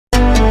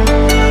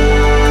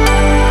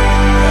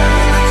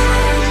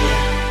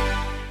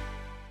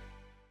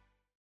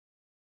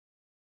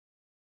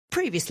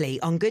Previously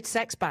on Good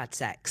Sex, Bad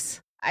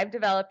Sex. I've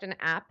developed an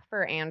app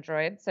for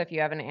Android. So if you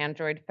have an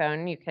Android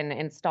phone, you can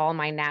install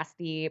my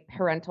nasty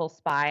parental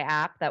spy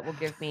app that will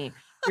give me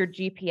your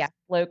GPS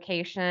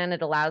location.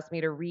 It allows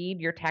me to read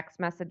your text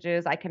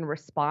messages. I can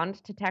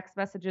respond to text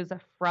messages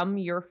from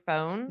your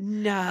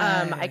phone.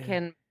 No.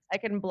 I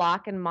can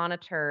block and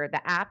monitor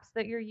the apps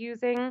that you're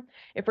using.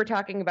 If we're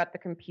talking about the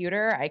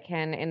computer, I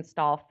can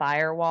install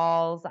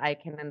firewalls. I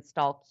can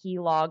install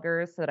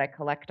keyloggers so that I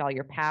collect all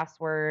your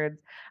passwords.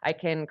 I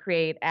can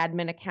create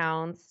admin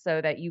accounts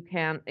so that you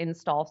can't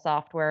install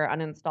software,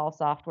 uninstall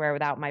software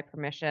without my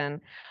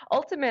permission.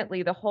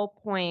 Ultimately, the whole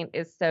point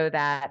is so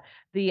that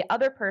the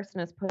other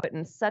person is put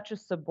in such a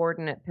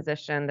subordinate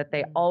position that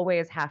they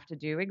always have to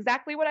do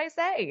exactly what I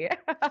say.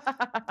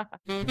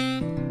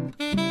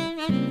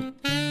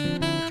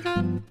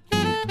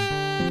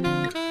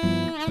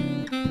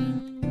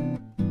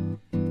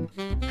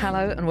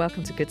 Hello and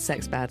welcome to Good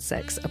Sex, Bad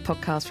Sex, a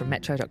podcast from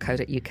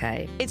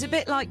metro.co.uk. It's a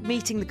bit like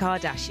meeting the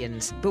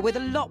Kardashians, but with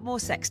a lot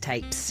more sex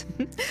tapes.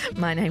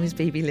 My name is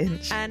Bibi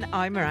Lynch. And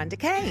I'm Miranda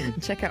Kane.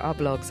 Check out our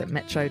blogs at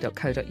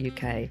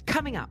metro.co.uk.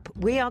 Coming up,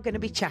 we are going to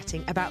be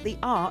chatting about the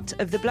art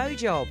of the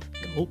blowjob.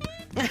 Gulp.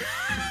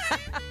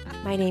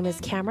 My name is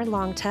Cameron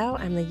Longtail.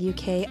 I'm the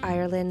UK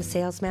Ireland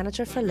sales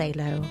manager for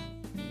Lalo.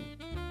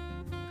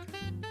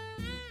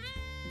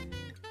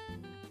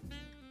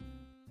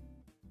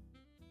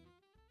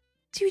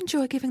 Do you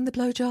enjoy giving the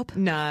blowjob?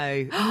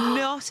 No,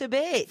 not a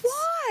bit.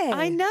 Why?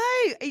 I know.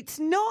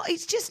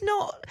 It's just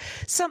not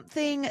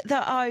something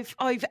that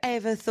I've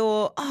ever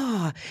thought,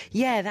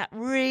 yeah, that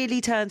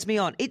really turns me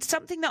on. It's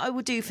something that I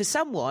would do for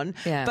someone,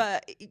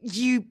 but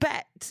you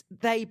bet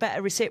they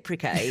better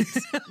reciprocate.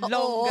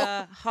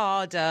 Longer,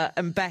 harder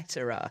and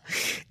betterer.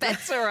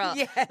 Betterer.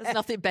 Yeah. There's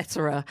nothing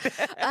betterer.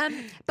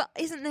 But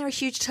isn't there a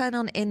huge turn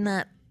on in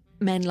that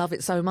men love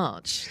it so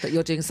much that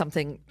you're doing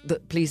something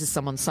that pleases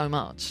someone so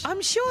much?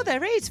 I'm sure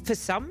there is for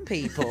some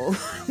people.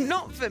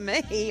 Not for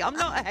me. I'm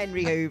not a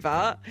Henry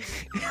Hoover.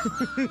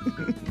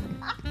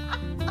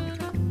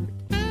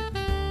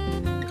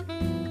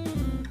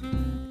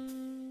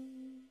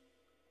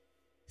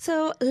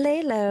 So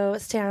Lalo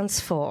stands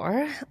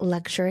for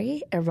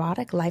Luxury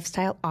Erotic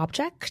Lifestyle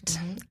Object.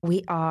 Mm-hmm.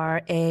 We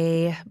are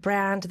a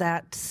brand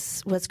that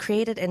was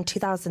created in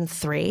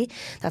 2003.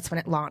 That's when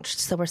it launched.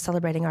 So we're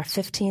celebrating our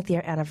 15th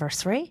year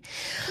anniversary.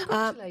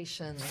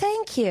 Congratulations.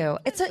 Thank you.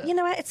 It's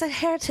a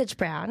heritage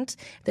brand.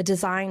 The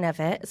design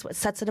of it is what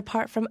sets it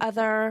apart from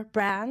other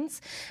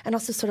brands, and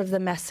also sort of the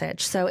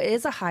message. So it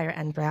is a higher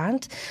end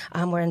brand.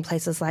 We're in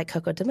places like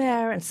Coco de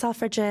Mer and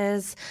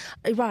Selfridges,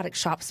 erotic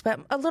shops,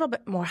 but a little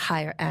bit more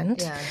higher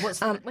end.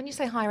 Yeah. When you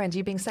say higher end, are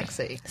you being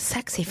sexy?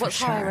 Sexy for What's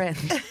sure. higher end?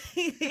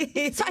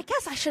 So I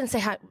guess I shouldn't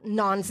say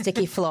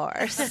non-sticky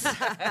floors.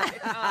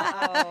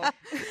 Not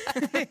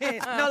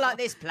like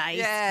this place.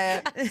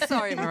 Yeah.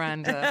 Sorry,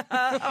 Miranda.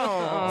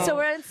 So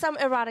we're in some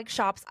erotic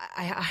shops.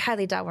 I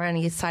highly doubt we're on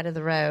the east side of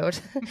the road.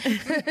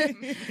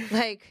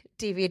 Like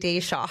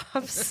DVD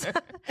shops.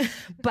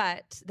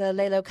 But the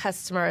Lalo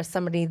customer is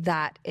somebody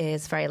that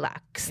is very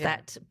lax,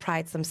 that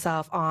prides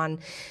themselves on,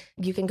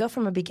 you can go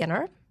from a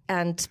beginner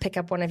and pick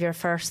up one of your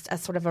first,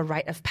 as sort of a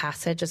rite of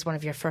passage, as one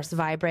of your first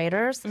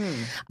vibrators.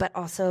 But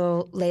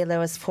also Lalo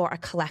is for a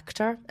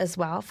collector as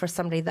well, for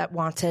somebody that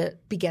wants to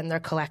begin their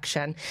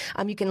collection.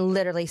 You can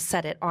literally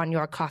set it on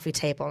your coffee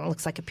table and it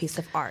looks like a piece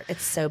of art.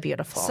 It's so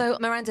beautiful. So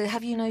Miranda,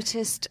 have you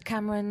noticed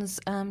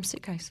Cameron's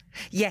suitcase?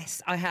 Yes,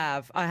 I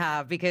have,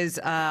 because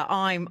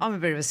I'm a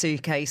bit of a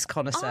suitcase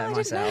connoisseur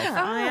myself.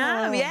 I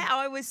am. Yeah,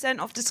 I was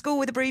sent off to school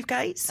with a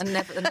briefcase.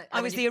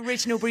 I was the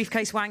original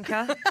briefcase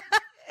wanker.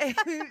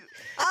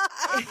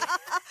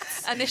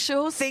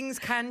 Initials? Things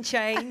can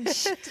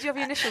change. Did you have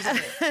your initials on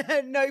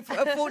it? No,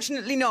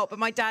 unfortunately not. But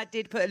my dad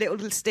did put a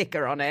little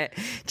sticker on it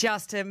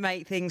just to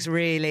make things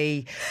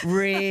really,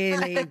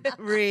 really,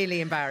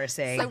 really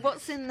embarrassing. So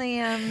what's in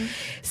the...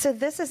 So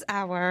this is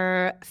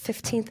our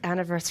 15th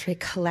anniversary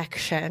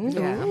collection.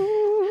 Yeah.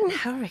 Ooh,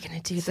 how are we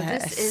going to do so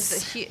this? This is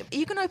a huge...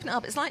 You can open it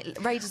up. It's like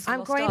Raiders of the I'm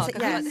Lost going Ark. to...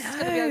 Yeah. It's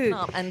going to be open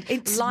up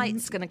and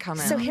light's going to come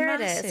out. So here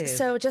Massive. it is.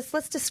 So just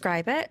let's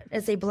describe it.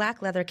 It's a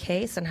black leather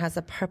case and has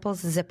a purple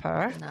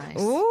zipper. Nice.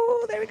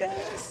 Oh, there it goes.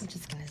 I'm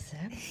just going to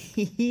zip.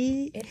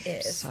 It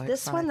is. So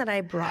this fun. one that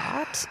I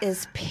brought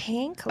is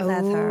pink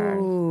leather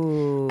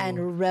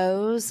and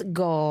rose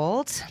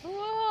gold.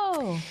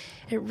 Whoa.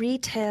 It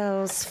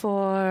retails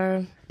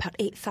for about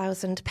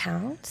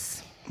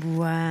 £8,000.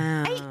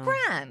 Wow.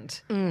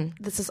 $8,000?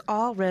 This is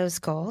all rose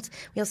gold.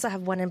 We also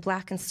have one in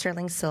black and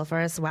sterling silver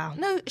as well.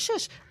 No,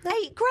 shush.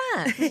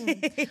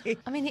 $8,000.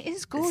 I mean, it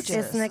is gorgeous.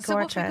 Isn't it So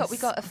what have we got? gorgeous? We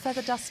got a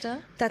feather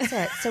duster. That's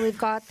it. So we've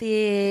got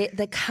the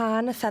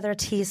Cannes feather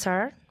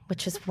teaser,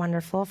 which is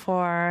wonderful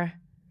for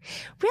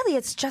Really,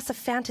 it's just a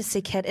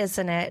fantasy kit,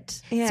 isn't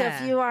it? Yeah. So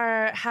if you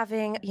are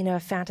having, a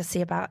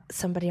fantasy about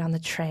somebody on the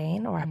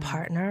train or a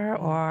partner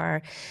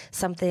or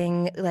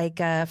something like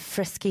a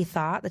frisky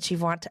thought that you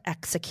want to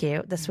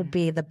execute, this would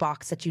be the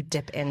box that you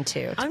dip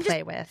into to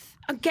play with.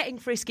 I'm getting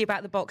frisky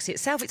about the box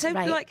itself. It's so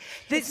Right.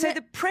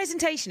 the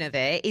presentation of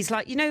it is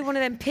like, one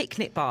of them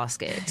picnic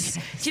baskets.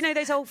 Do you know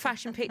those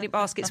old-fashioned picnic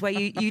baskets where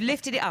you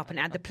lifted it up and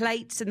had the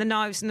plates and the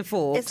knives and the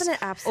forks? Isn't it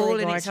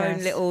absolutely all in its own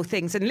gorgeous? little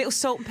things and little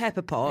salt and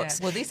pepper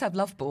pots. Well, these have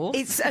love balls.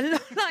 It's a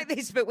lot like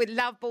this, but with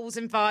love balls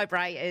and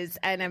vibrators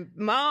and a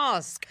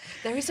mask.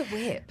 There is a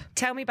whip.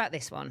 Tell me about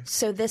this one.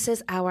 So this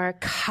is our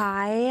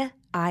Kai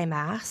eye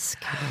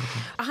mask.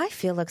 I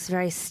feel looks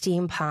very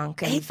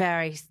steampunk and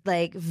very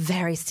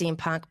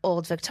steampunk,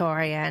 old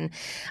Victorian,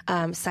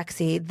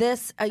 sexy.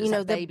 This,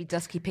 the baby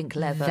dusky pink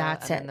leather.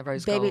 That's and it. the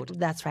rose Baby, gold.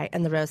 That's right,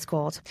 and the rose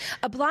gold.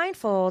 A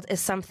blindfold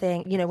is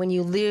something, when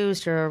you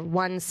lose your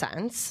one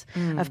sense,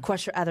 of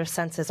course your other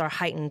senses are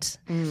heightened.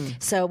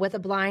 So with a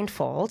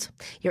blindfold,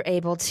 you're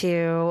able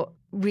to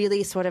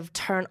really sort of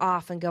turn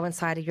off and go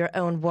inside of your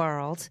own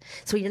world.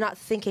 So you're not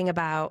thinking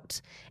about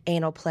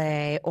anal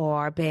play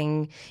or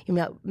being,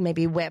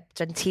 maybe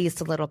whipped and teased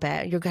a little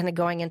bit. You're kind of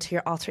going into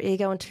your alter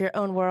ego, into your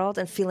own world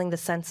and feeling the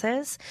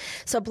senses.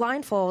 So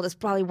blindfold is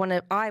probably one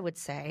of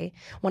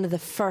the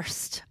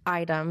first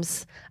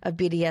items of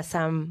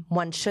BDSM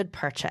one should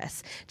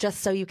purchase, just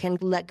so you can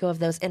let go of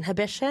those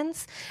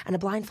inhibitions. And a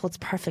blindfold's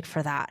perfect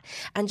for that.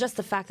 And just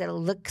the fact that it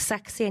looks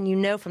sexy and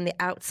from the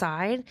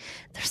outside,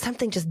 there's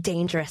something just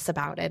dangerous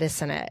about it,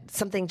 isn't it?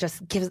 Something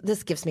just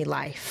gives me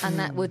life. And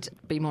that would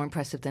be more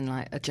impressive than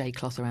like a J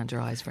cloth around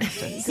your eyes, for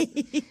instance.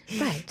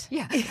 Right.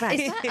 Yeah. Right.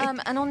 Is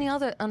that, and on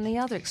the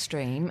other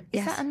extreme,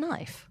 is that a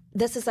knife?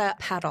 This is a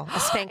paddle, a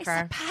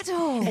spanker. It's a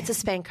paddle. It's a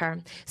spanker.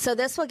 So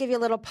this will give you a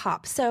little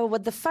pop. So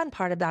what the fun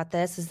part about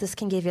this is this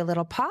can give you a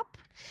little pop,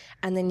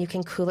 and then you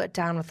can cool it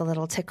down with a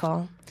little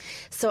tickle.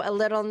 So a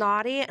little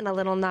naughty and a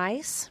little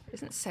nice.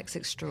 Isn't sex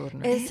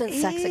extraordinary? Isn't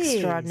sex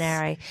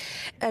extraordinary?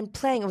 And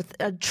playing with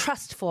a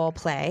trustful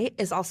play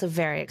is also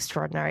very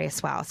extraordinary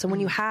as well. So when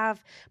you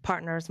have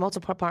partners,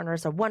 multiple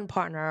partners, or one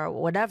partner, or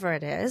whatever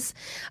it is,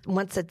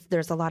 once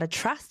there's a lot of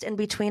trust in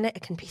between it,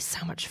 it can be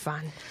so much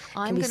fun.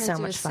 I'm going to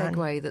do a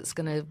segue that's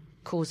going to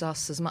cause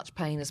us as much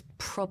pain as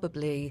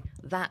probably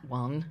that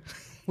one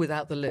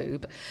without the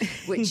lube,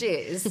 which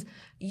is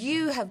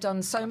you have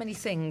done so many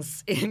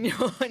things in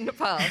the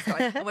past.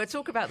 I want to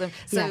talk about them.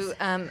 So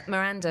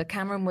Miranda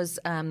Cameron was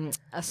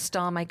a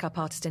star makeup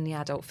artist in the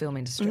adult film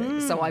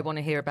industry. So I want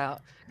to hear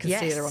about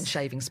concealer on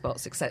shaving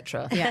spots,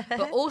 etc. Yeah.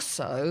 But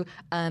also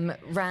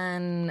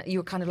you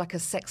were kind of like a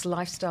sex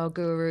lifestyle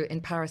guru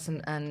in Paris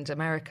and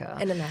America.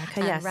 In America,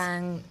 and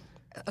ran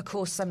a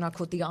course seminar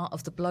called The Art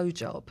of the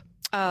Blowjob.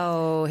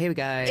 Oh, here we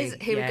go.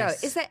 We go.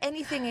 Is there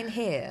anything in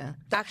here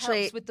that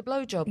actually helps with the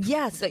blowjob?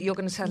 Yes, that you're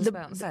going to tell us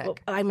about in a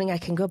sec. I mean, I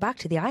can go back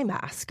to the eye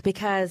mask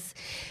because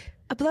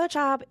a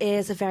blowjob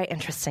is a very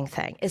interesting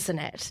thing, isn't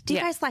it? Do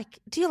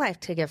you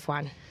like to give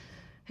one?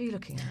 Who are you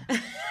looking at?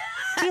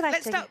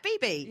 Let's start,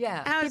 BB.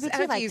 Yeah. How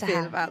BB, do you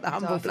feel about the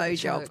humble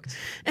blowjob?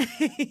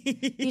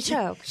 You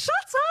choke. Shut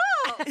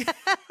up!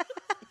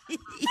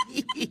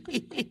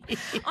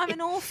 I'm an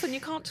orphan.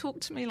 You can't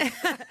talk to me like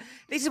that.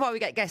 This is why we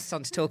get guests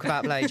on to talk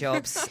about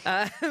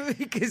blowjobs,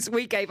 because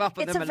we gave up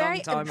on them a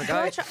long time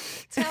ago.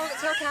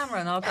 Tell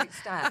Cameron I'll get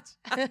stat.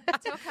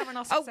 Tell Cameron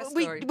our success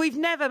story. We've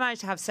never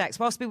managed to have sex.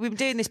 Whilst we've been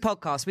doing this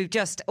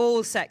podcast,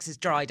 all sex has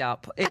dried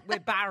up. We're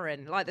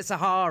barren, like the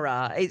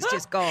Sahara. It's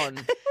just gone,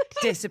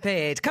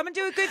 disappeared. Come and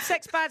do a good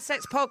sex, bad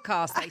sex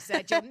podcast, they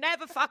said. You'll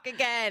never fuck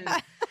again.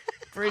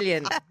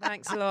 Brilliant.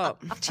 Thanks a lot.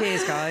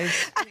 Cheers,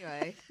 guys.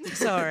 Anyway.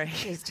 Sorry.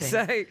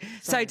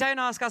 So don't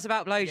ask us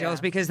about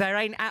blowjobs because they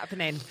ain't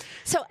happening.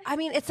 So, I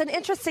mean, it's an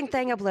interesting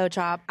thing, a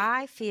blowjob.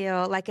 I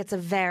feel like it's a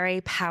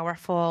very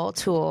powerful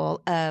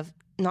tool of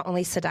not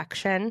only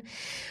seduction,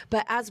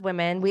 but as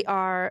women, we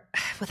are,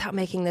 without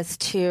making this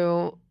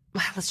too...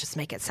 let's just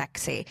make it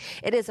sexy.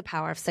 It is a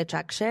power of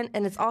seduction.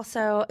 And it's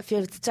also, if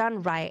it's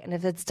done right and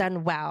if it's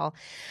done well,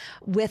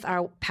 with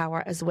our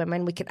power as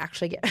women, we can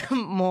actually get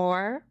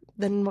more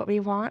than what we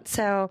want.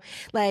 So,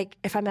 like,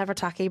 if I'm ever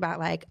talking about,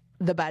 like,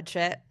 the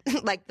budget,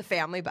 like the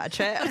family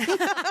budget,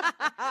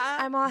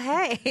 I'm all,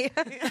 hey,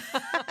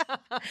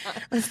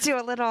 let's do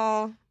a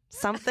little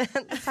something.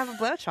 Let's have a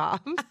blowjob.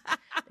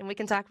 And we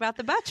can talk about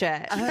the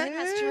budget.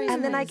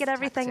 And then I get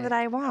everything that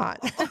I want.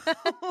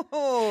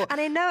 And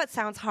I know it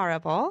sounds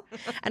horrible.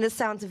 And it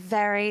sounds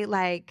very,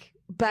 like...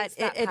 But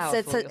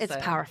it's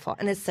powerful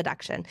and it's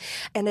seduction.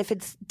 And if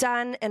it's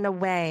done in a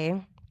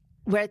way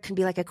where it can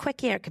be like a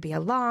quickie or it could be a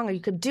long, or you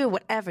could do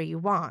whatever you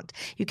want.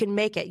 You can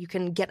make it. You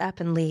can get up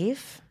and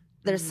leave.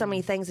 There's so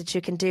many things that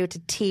you can do to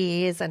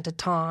tease and to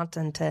taunt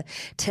and to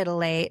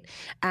titillate.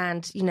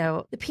 And,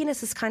 the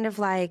penis is kind of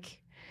like,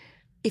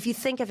 if you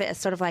think of it as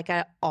sort of like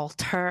an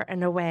altar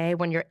in a way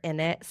when you're in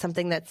it,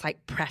 something that's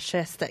like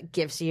precious that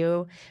gives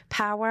you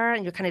power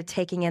and you're kind of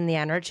taking in the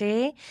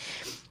energy.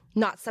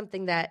 not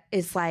something that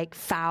is like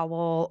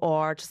foul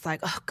or just like,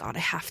 oh God, I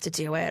have to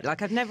do it.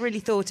 Like, I've never really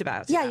thought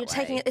about it. Yeah, that you're way.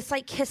 taking it. It's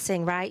like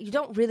kissing, right? You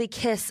don't really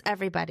kiss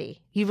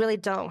everybody. You really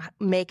don't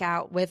make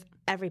out with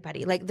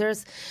everybody. Like there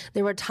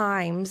were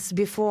times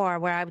before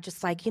where I was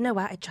just like, you know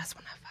what? I just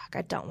want to fuck.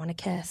 I don't want to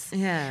kiss.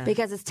 Yeah.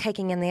 Because it's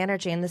taking in the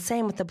energy. And the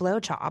same with the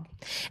blowjob.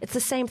 It's the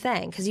same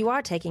thing because you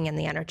are taking in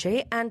the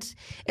energy and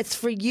it's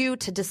for you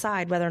to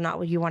decide whether or not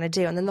what you want to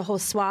do. And then the whole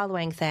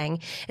swallowing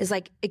thing is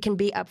like, it can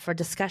be up for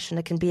discussion.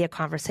 It can be a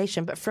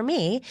conversation. But for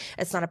me,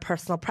 it's not a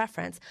personal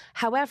preference.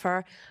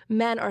 However,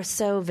 men are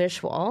so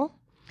visual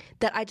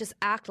that I just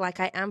act like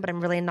I am, but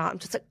I'm really not. I'm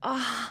just like,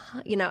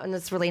 and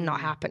it's really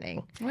not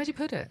happening. Where'd you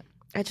put it?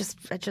 I just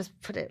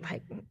put it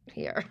like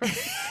here.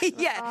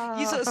 Yeah,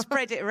 you sort of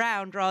spread it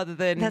around rather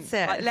than That's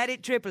it. Like, let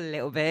it dribble a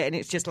little bit, and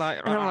it's just like.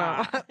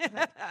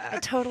 I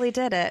totally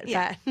did it.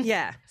 Yeah, But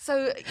yeah.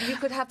 So you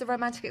could have the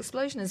romantic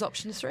explosion as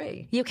option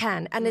 3. you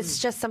can, and it's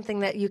just something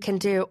that you can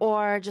do,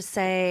 or just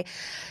say,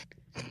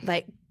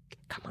 like,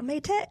 come on my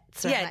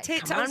tits, or Yeah, like,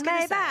 tits, come I was on gonna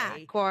my say.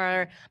 back,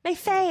 or my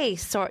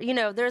face, or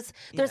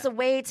there's a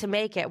way to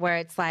make it where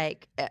it's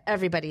like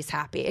everybody's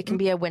happy. It can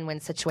be a win-win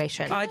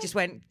situation. I just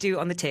went, do it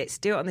on the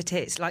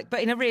tits, like,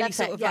 but in a really That's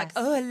sort it, of like, yes.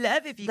 oh, I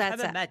love if you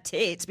That's come on it. my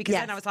tits, because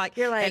Yes. then I was like,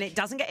 You're like- and it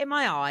doesn't get in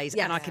my eyes,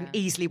 Yes. and I can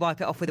easily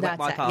wipe it off with a wet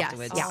That's wipe it, yes.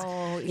 afterwards. Yeah.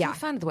 Oh, Yeah. you're a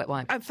fan of the wet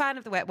wipe. I'm a fan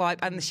of the wet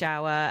wipe and the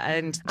shower,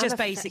 and just a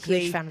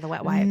basically huge fan of the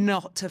wet wipe.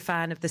 not a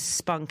fan of the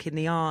spunk in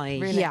the eye.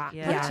 Really? Yeah.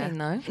 Protein,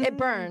 though. It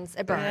burns.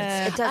 It burns.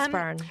 Yeah. It does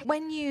burn.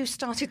 When you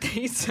started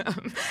these,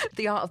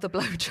 the Art of the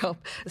Blowjob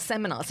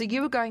seminars, so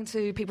you were going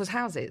to people's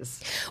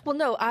houses. Well,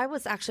 no, I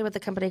was actually with a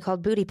company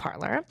called Booty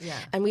Parlor, Yeah.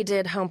 and we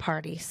did home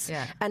parties.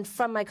 Yeah. And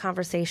from my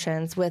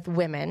conversations with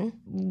women,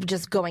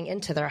 just going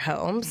into their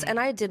homes, and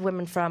I did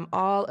women from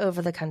all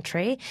over the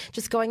country,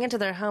 just going into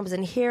their homes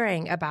and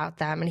hearing about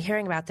them and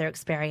hearing about their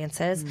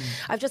experiences.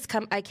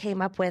 I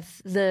came up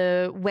with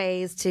the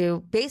ways to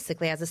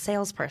basically, as a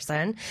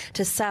salesperson,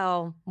 to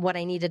sell what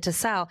I needed to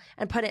sell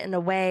and put it in a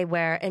way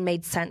where it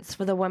made sense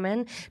for the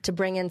woman to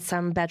bring in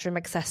some bedroom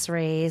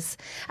accessories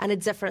and a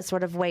different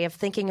sort of way of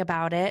thinking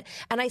about it.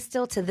 And I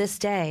still, to this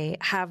day,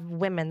 have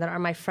women that are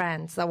my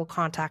friends that will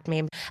contact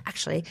me.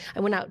 Actually, I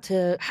went out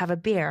to have a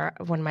beer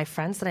with one of my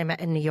friends that I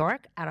met in New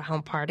York at a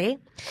home party.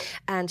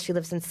 And she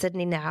lives in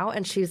Sydney now.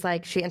 And she's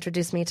like, she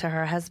introduced me to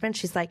her husband.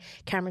 She's like,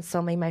 Cameron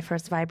sold me my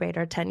first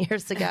vibrator 10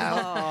 years ago.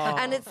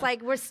 And it's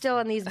like, we're still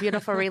in these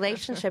beautiful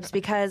relationships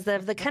because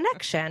of the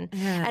connection.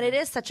 Yeah. And it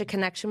is such a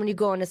connection when you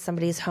go into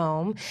somebody's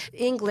home.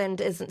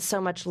 England isn't so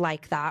much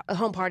like that.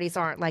 Home parties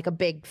aren't like a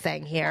big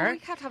thing here. Well, we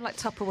have like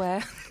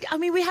Tupperware. I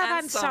mean, we have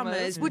and Ann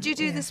Summers. Would you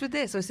do this with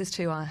this, or is this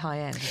too high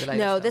end?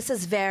 No, this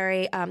is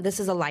very. This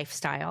is a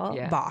lifestyle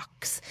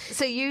box.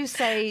 So you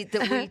say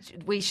that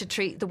we should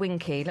treat the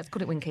Winky, let's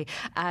call it Winky,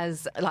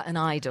 as like an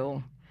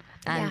idol.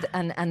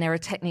 And there are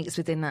techniques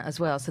within that as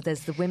well. So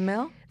there's the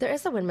windmill. There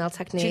is a windmill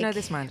technique. Do you know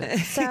this, Miranda?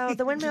 So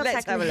the windmill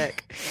Let's technique. have a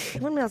look. The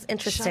windmill's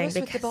interesting Show us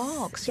with the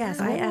box. Yes,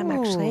 I am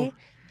actually.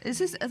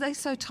 Are they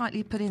so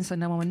tightly put in so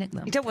no one will nick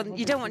them? You don't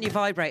want your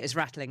vibrators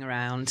rattling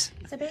around.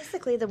 So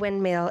basically, the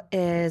windmill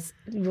is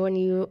when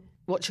you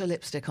Watch your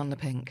lipstick on the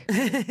pink.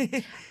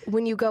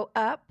 when you go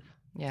up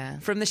Yeah.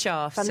 From the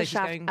shaft. from so the she's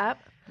shaft going, up,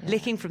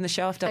 licking from the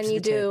shaft up and to you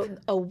the tip.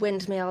 do a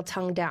windmill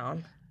tongue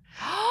down.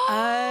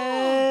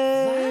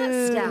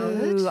 Oh,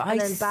 downward, I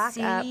and then back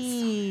up.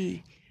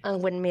 see. A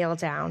windmill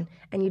down,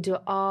 and you do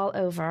it all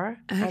over,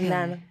 and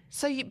then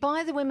So you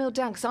buy the windmill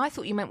down, because I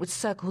thought you meant would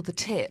circle the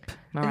tip,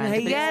 Miranda.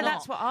 but Yeah, it's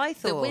that's not. what I The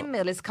thought.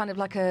 windmill is kind of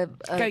like a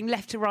Going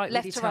left to right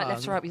left with to your right,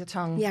 left to tongue. right with your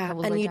tongue. yeah,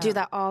 all the and way you do down.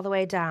 that all the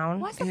way down.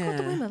 Why is that called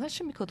the windmill? That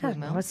shouldn't be called the No,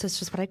 windmill. that's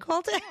just what I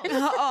called it.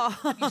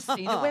 Have you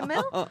seen a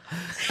windmill?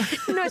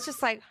 No, it's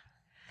just like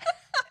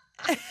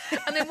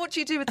And then what do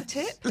you do with the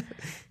tip?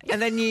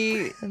 And then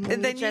you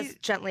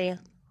just gently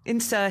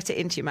insert it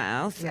into your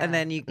mouth, and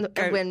then you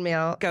a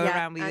windmill go yeah,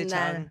 around with your and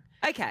tongue. then-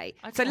 Okay,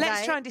 so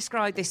let's try and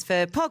describe this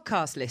for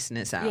podcast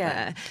listeners out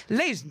Yeah. there.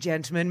 Ladies and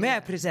gentlemen, may I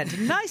present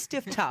a nice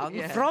stiff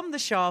tongue from the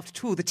shaft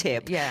to the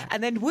tip,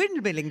 and then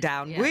windmilling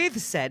down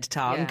with said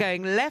tongue,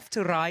 going left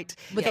to right.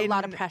 with a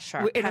lot of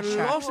pressure. In a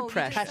lot Oh, of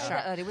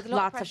pressure. With a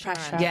lot Lots of of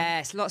pressure. pressure.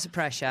 Yes, lots of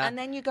pressure. And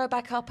then you go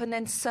back up and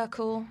then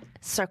circle.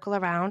 Circle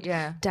around,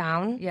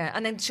 down. Yeah.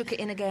 And then chuck it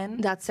in again.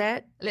 That's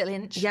it. A little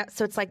inch. Yeah,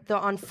 so it's like they're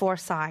on four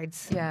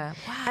sides. Yeah.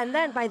 And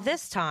then by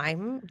this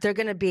time, they're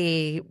going to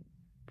be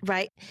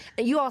right.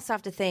 And you also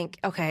have to think,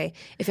 okay,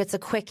 if it's a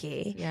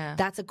quickie,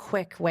 that's a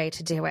quick way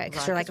to do it.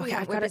 Because you're like, 'cause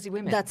okay, we're busy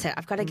women. that's it.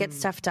 I've got to get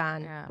stuff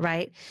done,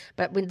 right?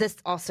 But when this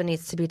also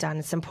needs to be done,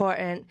 it's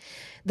important.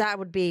 That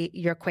would be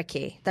your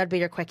quickie. That would be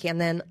your quickie. And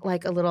then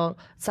like a little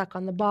suck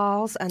on the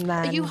balls. And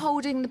then. Are you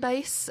holding the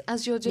base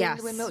as you're doing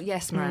the windmill?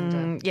 Yes,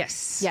 Miranda.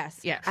 Yes. Yes.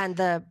 Yeah. And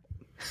the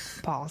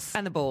balls.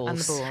 And the balls. And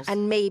the balls.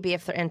 And maybe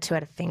if they're into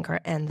it, a finger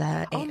in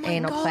the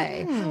anal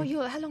play.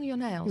 How long are your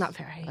nails? Not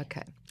very.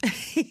 Okay.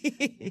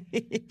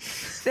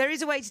 There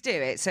is a way to do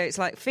it. So it's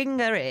like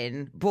finger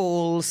in,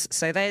 balls.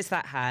 So there's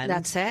that hand.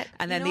 That's it.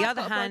 And then the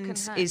other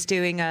hand is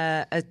doing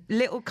a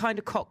little kind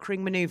of cock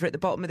ring manoeuvre at the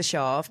bottom of the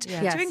shaft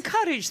to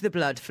encourage the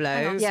blood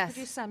flow.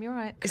 Yes. Sam, you're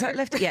right. Is that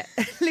lefty? Yeah.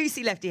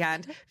 Loosey lefty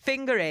hand.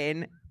 Finger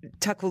in,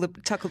 tackle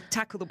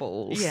the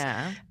balls.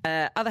 Yeah.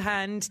 Other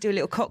hand, do a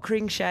little cock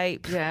ring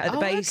shape at the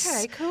base.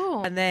 Okay,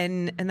 cool. And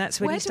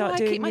that's when Where you start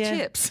do I doing keep my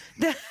chips?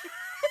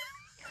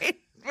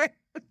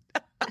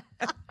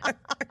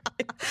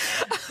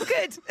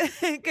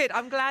 Good.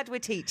 I'm glad we're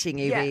teaching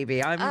you,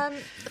 Bibi.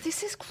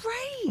 This is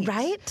great,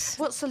 right?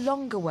 What's a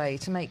longer way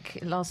to make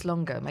it last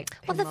longer?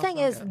 Well, the thing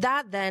is,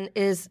 that then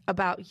is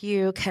about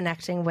you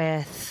connecting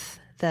with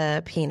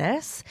the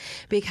penis,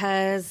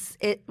 because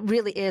it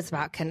really is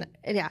about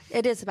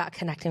it is about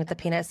connecting with the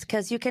penis,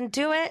 because you can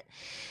do it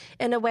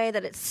in a way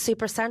that it's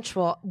super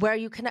sensual, where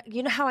you connect.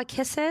 You know how a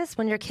kiss is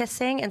when you're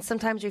kissing, and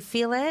sometimes you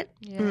feel it,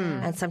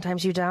 and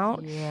sometimes you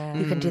don't. Yeah.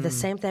 You can do the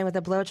same thing with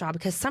a blowjob,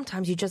 because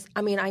sometimes you just.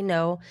 I mean, I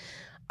know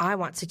I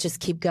want to just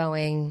keep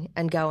going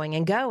and going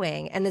and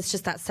going, and it's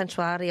just that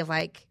sensuality of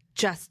like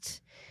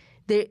just.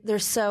 They're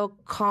so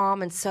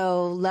calm and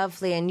so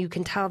lovely, and you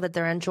can tell that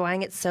they're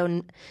enjoying it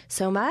so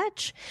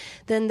much.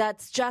 Then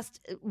that's just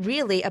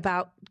really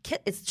about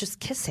it's just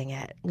kissing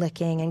it,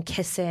 licking and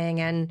kissing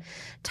and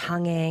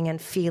tonguing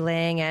and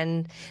feeling,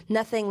 and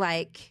nothing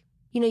like.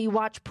 You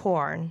watch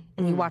porn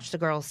and you watch the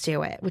girls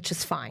do it, which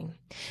is fine.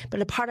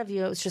 But a part of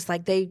you, it's just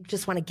like they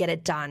just want to get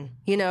it done.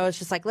 It's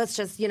just like, let's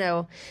just,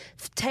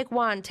 take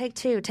one, take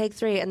two, take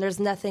three. And there's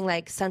nothing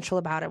like sensual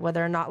about it,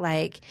 whether or not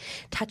like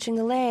touching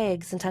the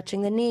legs and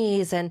touching the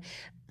knees. And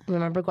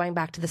remember going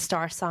back to the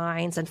star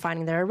signs and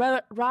finding their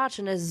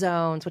erogenous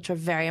zones, which are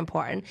very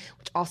important,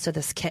 which also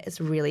this kit is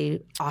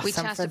really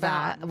awesome for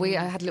that. We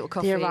had a little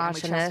coffee and we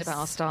chatted about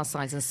our star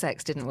signs and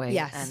sex, didn't we?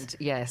 Yes.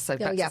 And so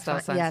back to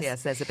star signs,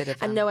 yes, there's a bit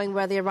of... And knowing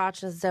where the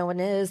erogenous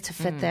zone is to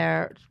fit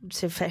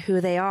to fit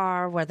who they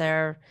are, where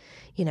their,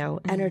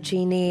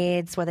 energy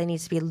needs, where they need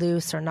to be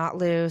loose or not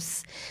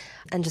loose.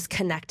 And just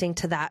connecting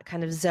to that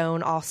kind of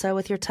zone also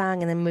with your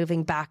tongue, and then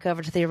moving back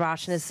over to the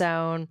erogenous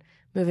zone.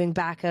 Moving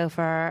back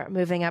over,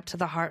 moving up to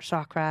the heart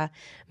chakra,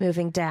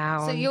 moving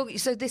down.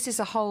 So this is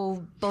a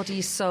whole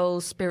body,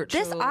 soul,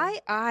 spiritual... This,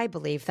 I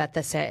believe that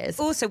this is.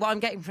 Also, what I'm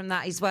getting from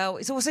that as well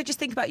is also just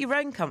think about your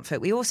own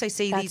comfort. We also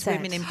see these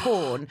women in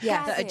porn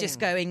that are just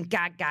going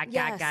gag, gag,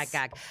 gag, gag,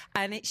 gag.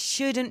 And it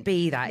shouldn't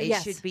be that.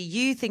 It should be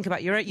you think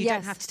about your own... You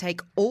don't have to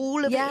take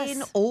all of it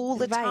in all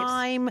the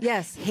time.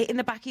 Yes. Hit in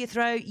the back of your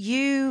throat.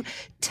 You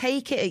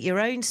take it at your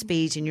own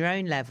speed and your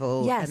own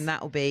level. Yes.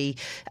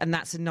 And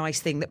that's a nice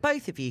thing that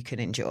both of you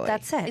can enjoy.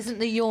 That's it. Isn't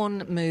the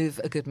yawn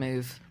move a good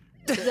move?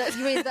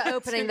 You mean the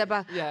opening the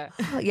back?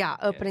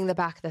 Opening the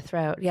back of the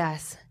throat.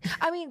 Yes.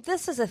 I mean,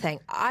 this is the thing.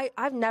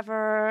 I've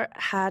never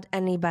had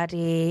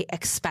anybody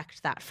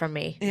expect that from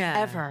me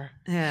ever.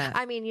 Yeah.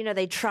 I mean,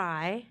 they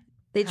try.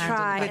 They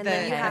try, and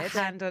then you have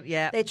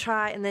to. They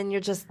try, and then you're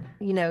just,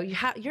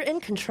 you're in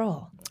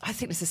control. I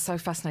think this is so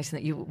fascinating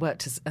that you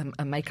worked as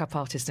a makeup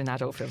artist in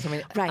adult films. I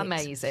mean,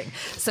 amazing.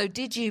 So,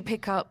 did you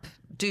pick up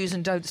do's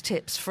and don'ts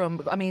tips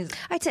from? I mean,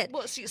 I did.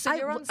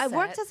 You're on set. I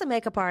worked as a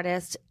makeup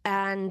artist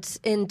and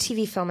in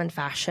TV, film, and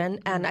fashion,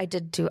 and I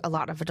did do a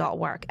lot of adult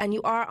work. And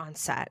you are on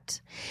set.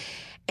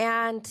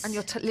 And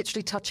you're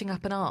literally touching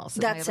up an arse.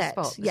 That's it.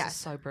 Spot. This is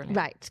so brilliant.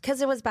 Right.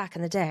 Because it was back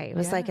in the day. It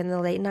was like in the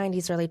late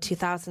 90s, early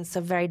 2000s.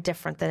 So very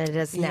different than it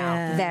is now.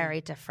 Yeah.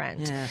 Very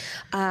different.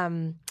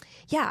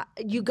 Yeah.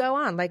 You go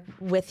on like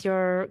with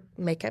your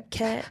makeup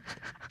kit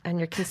and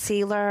your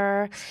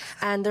concealer.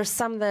 And there's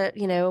some that,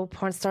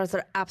 porn stars that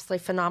are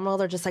absolutely phenomenal.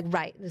 They're just like,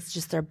 right, it's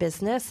just their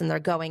business. And they're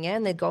going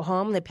in, they go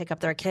home, they pick up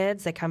their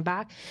kids, they come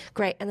back.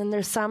 Great. And then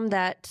there's some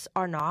that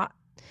are not.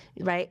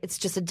 Right? It's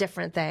just a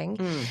different thing.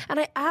 And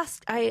I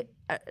asked,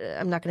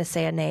 I'm not going to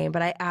say a name,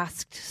 but I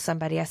asked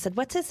somebody, I said,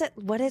 what is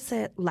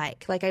it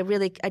like? Like,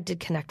 I did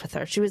connect with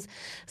her. She was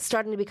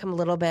starting to become a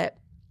little bit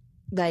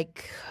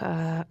like,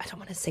 I don't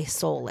want to say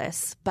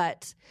soulless,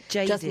 but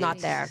jaded. Just not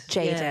there.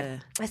 Jaded. Yeah.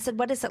 I said,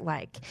 what is it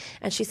like?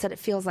 And she said, it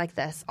feels like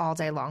this all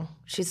day long.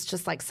 She's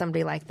just like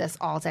somebody like this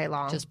all day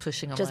long. Just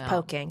pushing on Just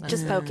poking.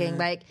 Just poking.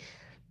 Like,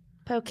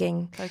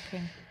 poking.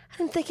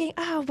 I'm thinking,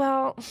 oh,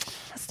 well,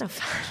 that's no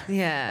fun.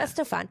 Yeah. That's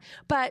no fun.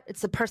 But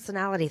it's a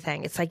personality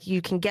thing. It's like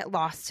you can get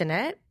lost in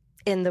it,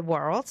 in the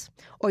world,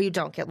 or you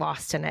don't get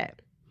lost in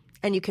it.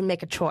 And you can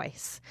make a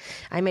choice.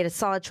 I made a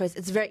solid choice.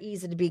 It's very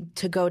easy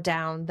to go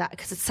down that,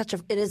 because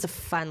it is a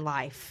fun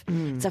life.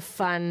 It's a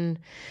fun,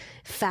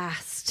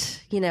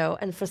 fast,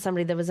 and for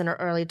somebody that was in her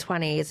early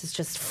 20s, it's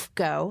just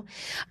go.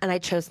 And I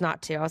chose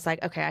not to. I was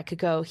like, okay, I could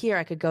go here,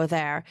 I could go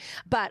there.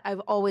 But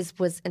I've always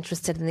was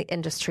interested in the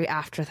industry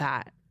after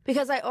that.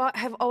 Because I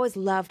have always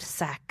loved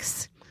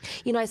sex.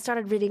 I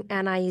started reading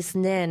Anais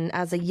Nin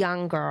as a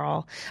young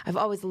girl. I've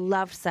always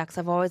loved sex.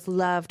 I've always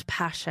loved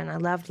passion. I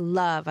loved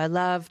love. I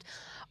loved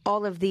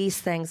all of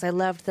these things. I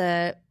loved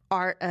the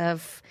art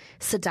of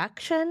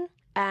seduction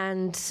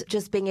and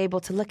just being able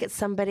to look at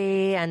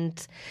somebody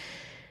and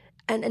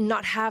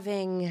not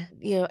having,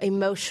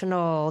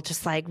 emotional,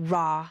 just like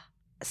raw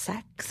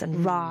sex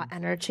and raw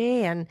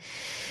energy, and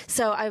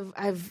so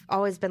I've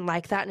always been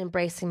like that and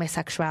embracing my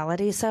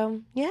sexuality.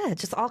 So yeah, it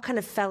just all kind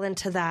of fell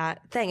into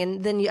that thing.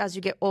 And then as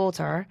you get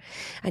older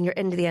and you're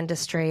into the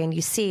industry and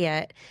you see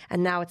it,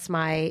 and now it's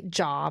my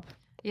job.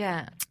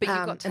 Yeah, but you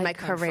got in my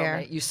career.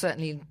 From it. You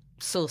certainly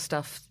saw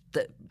stuff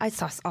that I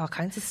saw all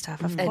kinds of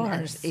stuff, of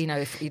course. And,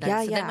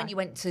 yeah. Then when you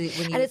went to,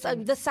 it's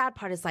the sad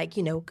part is like,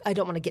 I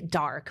don't want to get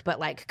dark, but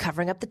like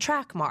covering up the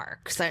track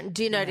marks. And,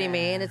 do you know what I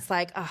mean? It's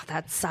like, oh,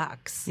 that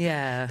sucks.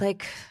 Yeah.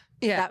 Like,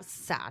 that's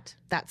sad.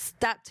 That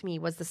to me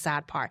was the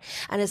sad part.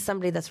 And as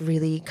somebody that's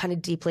really kind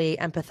of deeply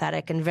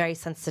empathetic and very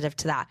sensitive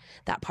to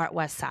that part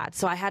was sad.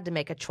 So I had to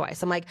make a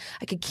choice. I'm like,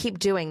 I could keep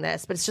doing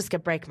this, but it's just gonna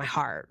break my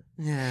heart.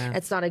 Yeah.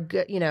 It's not a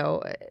good,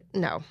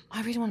 no.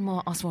 I really want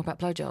to ask more about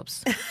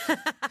blowjobs.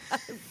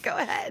 Go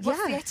ahead.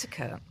 What's the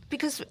etiquette?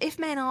 Because if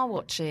men are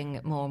watching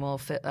more and more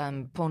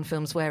porn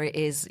films where it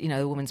is,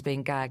 the woman's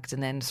being gagged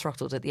and then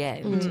throttled at the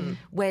end,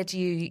 where do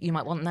you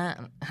might want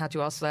that? How do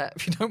you ask that?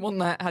 If you don't want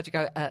that, how do you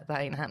go, that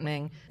ain't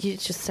happening? You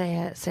just say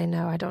it. Say,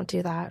 no, I don't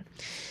do that.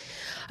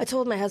 I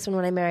told my husband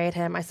when I married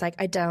him, I was like,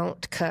 I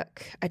don't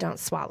cook, I don't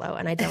swallow,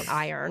 and I don't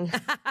iron. In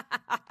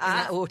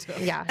that order.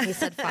 Yeah, he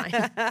said fine.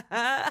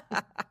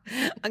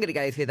 I'm going to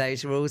go through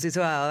those rules as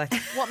well.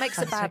 What makes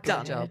a bad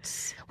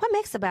blowjob? What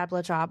makes a bad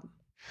blowjob?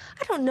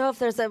 I don't know if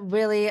there's a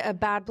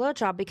bad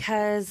blowjob,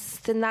 because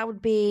then that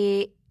would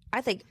be, I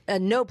think a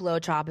no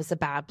blowjob is a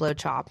bad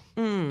blowjob.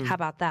 How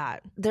about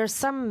that? There's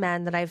some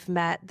men that I've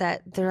met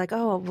that they're like,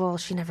 oh, well,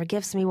 she never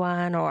gives me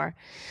one, or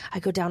I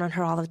go down on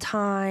her all the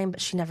time, but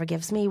she never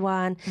gives me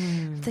one.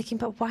 I'm thinking,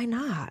 but why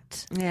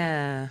not?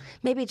 Yeah.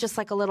 Maybe just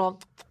like a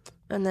little,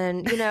 and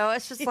then,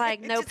 it's just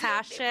like no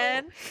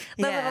passion.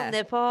 Little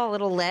nipple, a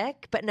little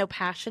lick, but no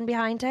passion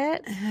behind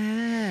it.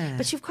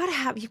 But you've got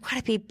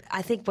to be,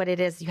 I think what it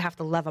is, you have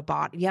to love a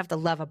body. You have to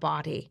love a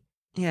body.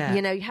 Yeah.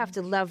 You have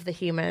to love the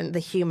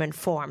human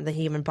form, the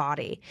human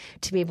body,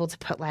 to be able to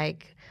put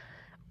like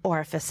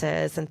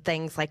orifices and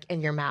things like in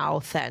your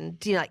mouth, and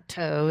like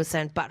toes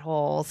and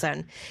buttholes,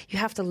 and you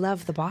have to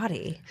love the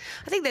body.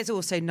 I think there's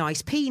also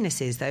nice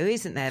penises though,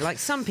 isn't there? Like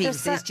some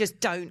penises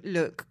just don't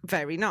look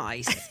very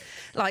nice.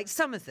 Like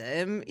some of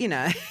them,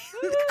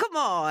 come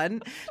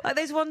on. Like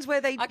there's ones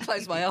where they... I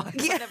close my eyes.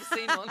 I've never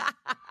seen one.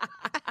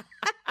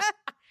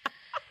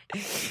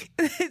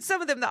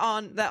 Some of them that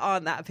aren't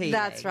that appealing.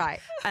 That's right.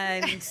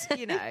 And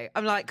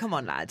I'm like, come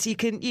on, lads, you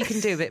can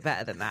do a bit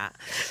better than that.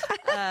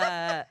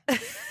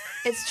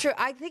 It's true.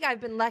 I think I've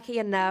been lucky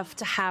enough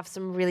to have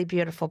some really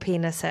beautiful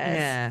penises.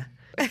 Yeah.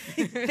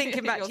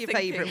 Thinking back to your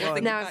favourite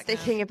one. Now I'm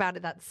thinking about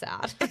it. That's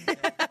sad.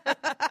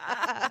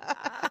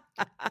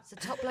 So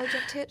top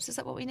blowjob tips, is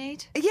that what we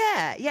need?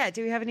 Yeah.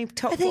 Do we have any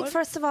top I think one?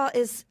 first of all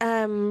is,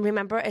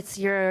 remember,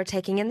 you're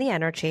taking in the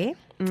energy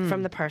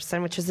from the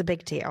person, which is a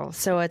big deal.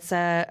 So it's,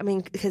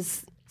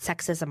 because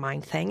sex is a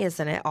mind thing,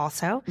 isn't it?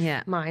 Also,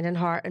 mind and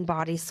heart and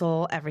body,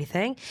 soul,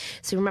 everything.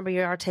 So remember,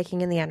 you are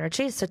taking in the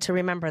energy. So to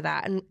remember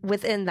that, and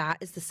within that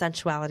is the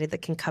sensuality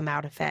that can come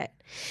out of it.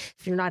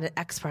 If you're not an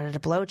expert at a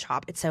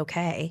blowjob, it's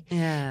okay.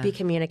 Yeah. Be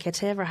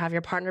communicative, or have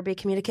your partner be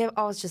communicative.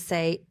 Always just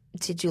say,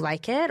 did you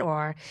like it?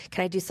 Or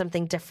can I do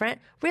something different?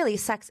 Really,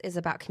 sex is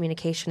about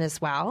communication as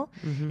well.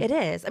 It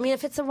is. I mean,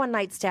 if it's a one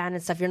night stand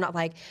and stuff, you're not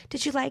like,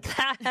 did you like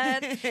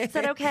that? Is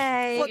that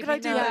okay? What can I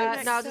do?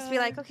 No, I'll just be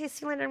like, okay,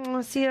 see you later.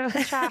 We'll see you.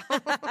 Ciao.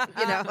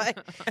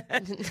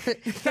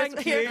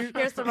 Thank you.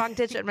 Here's the wrong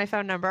digit in my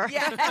phone number.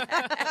 Yeah.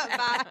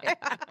 Bye.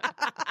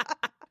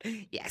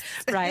 Yes.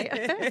 Right.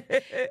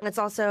 And it's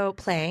also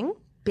playing,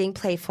 being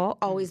playful.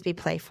 Always be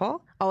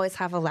playful. Always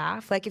have a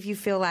laugh. Like if you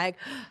feel like,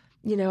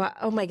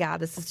 oh my God,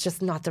 this is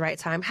just not the right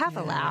time, have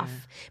a laugh.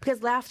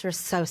 Because laughter is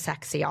so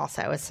sexy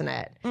also, isn't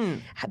it?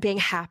 Being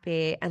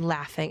happy and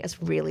laughing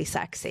is really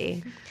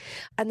sexy.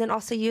 And then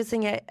also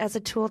using it as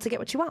a tool to get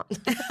what you want.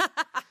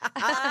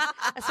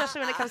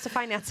 Especially when it comes to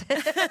finances.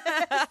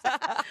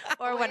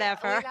 Or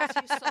whatever. We're allowed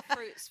to use soft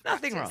fruits for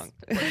Nothing practice.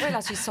 wrong. We're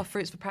allowed to use soft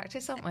fruits for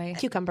practice, aren't we?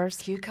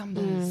 Cucumbers.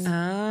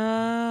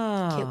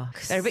 Oh,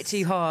 they're a bit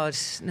too hard.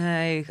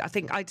 No, I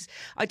think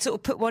I'd sort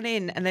of put one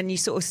in, and then you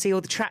sort of see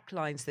all the track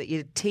lines that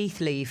your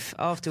teeth leave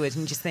afterwards,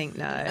 and you just think,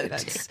 no,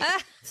 that's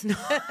it's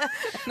not.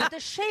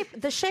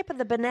 The shape of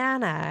the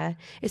banana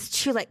is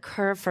too like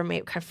curved for me.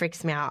 It kind of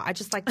freaks me out. I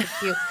just like the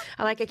cute.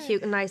 I like a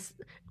cute, nice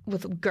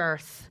with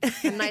girth,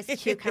 a nice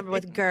cucumber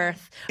with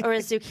girth, or a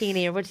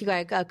zucchini, or what do you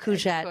got? A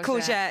courgette.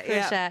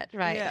 Courgette,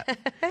 right. Yeah.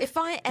 If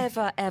I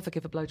ever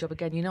give a blowjob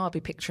again, I'll be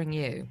picturing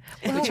you,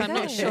 which I'm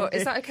not sure.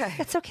 Is that okay?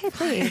 It's okay,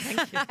 please.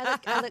 Thank you.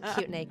 I look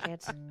cute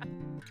naked.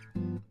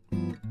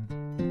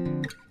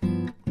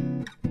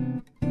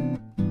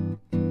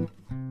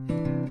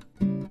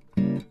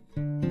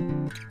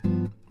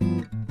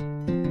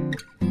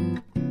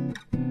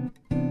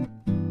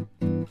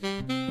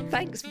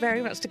 Thanks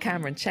very much to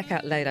Cameron. Check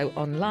out Lalo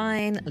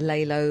online,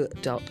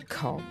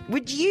 lalo.com.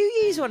 Would you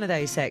use one of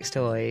those sex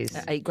toys?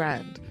 At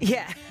 $8,000.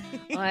 Yeah.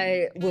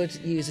 I would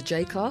use a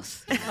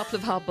J-cloth, a couple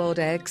of hard-boiled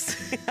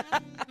eggs,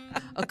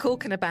 a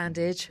cork and a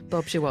bandage,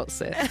 Bob's your what's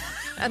it.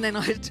 And then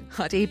I'd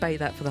eBay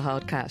that for the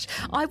hard cash.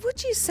 I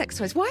would use sex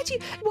toys. Why?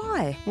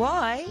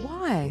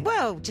 Why?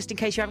 Well, just in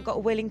case you haven't got a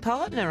willing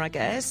partner, I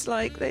guess.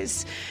 Like,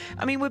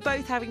 we're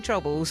both having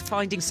troubles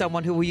finding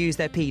someone who will use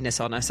their penis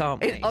on us,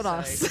 aren't we?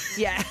 Us.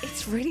 Yeah.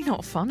 It's really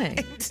not funny.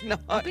 It's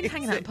not. I've been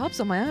hanging out in pubs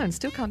on my own,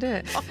 still can't do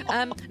it.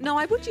 No,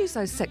 I would use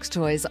those sex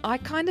toys. I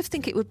kind of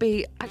think it would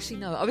be... Actually,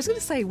 no, I was going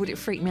to say, would it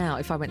freak me out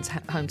if I went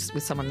home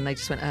with someone and they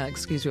just went,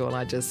 excuse me while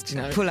I just,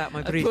 pull out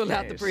my briefcase. Pull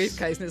out the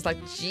briefcase and it's like,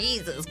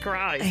 Jesus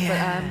Christ.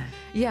 Yeah.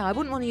 But, I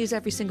wouldn't want to use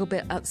every single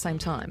bit at the same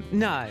time.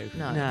 No.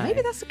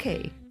 Maybe that's the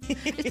key.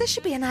 There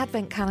should be an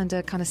advent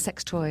calendar kind of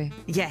sex toy.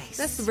 Yes.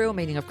 That's the real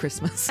meaning of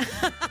Christmas.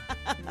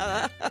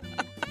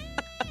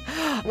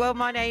 Well,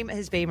 my name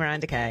has been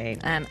Miranda Kane.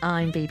 And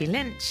I'm Bibi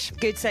Lynch.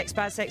 Good Sex,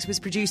 Bad Sex was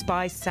produced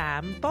by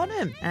Sam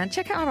Bonham. And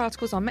check out our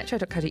articles on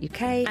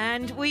metro.co.uk.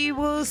 And we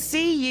will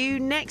see you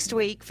next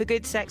week for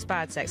Good Sex,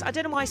 Bad Sex. I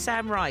don't know why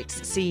Sam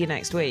writes see you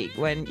next week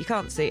when you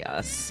can't see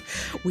us.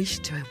 We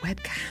should do a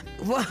webcam.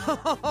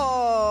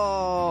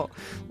 Whoa!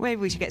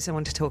 Maybe we should get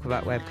someone to talk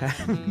about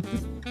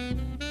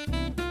webcam.